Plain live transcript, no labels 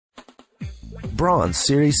Braun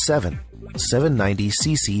Series 7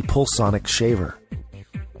 790cc Pulsonic Shaver.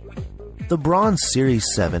 The Braun Series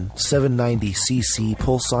 7 790cc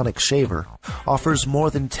Pulsonic Shaver offers more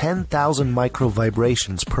than 10,000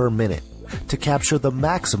 microvibrations per minute to capture the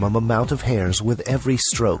maximum amount of hairs with every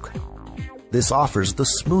stroke. This offers the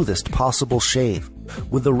smoothest possible shave,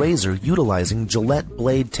 with the razor utilizing Gillette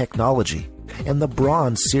blade technology and the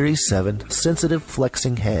Braun Series 7 sensitive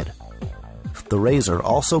flexing head. The razor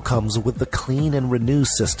also comes with the Clean and Renew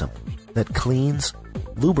system that cleans,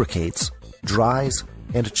 lubricates, dries,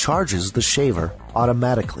 and charges the shaver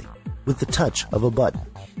automatically with the touch of a button.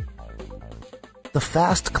 The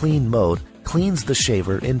Fast Clean mode cleans the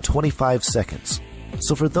shaver in 25 seconds,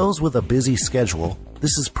 so for those with a busy schedule,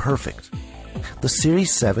 this is perfect. The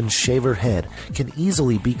Series 7 shaver head can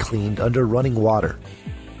easily be cleaned under running water.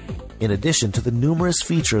 In addition to the numerous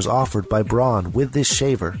features offered by Braun with this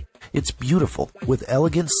shaver, it's beautiful with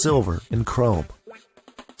elegant silver and chrome.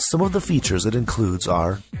 Some of the features it includes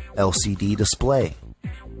are LCD display,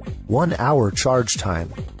 1 hour charge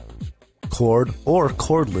time, cord or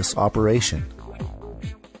cordless operation,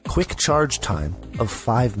 quick charge time of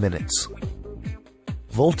 5 minutes,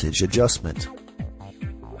 voltage adjustment,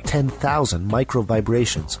 10,000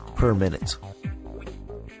 microvibrations per minute.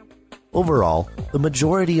 Overall, the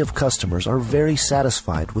majority of customers are very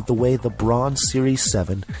satisfied with the way the Braun Series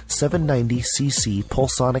 7 790cc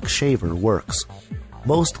Pulsonic Shaver works,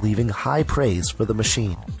 most leaving high praise for the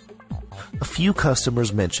machine. A few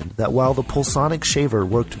customers mentioned that while the Pulsonic Shaver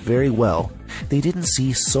worked very well, they didn't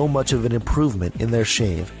see so much of an improvement in their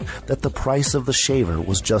shave that the price of the shaver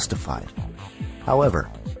was justified.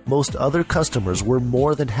 However, most other customers were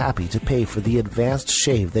more than happy to pay for the advanced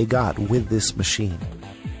shave they got with this machine.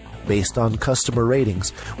 Based on customer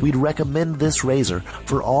ratings, we'd recommend this razor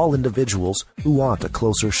for all individuals who want a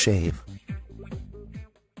closer shave.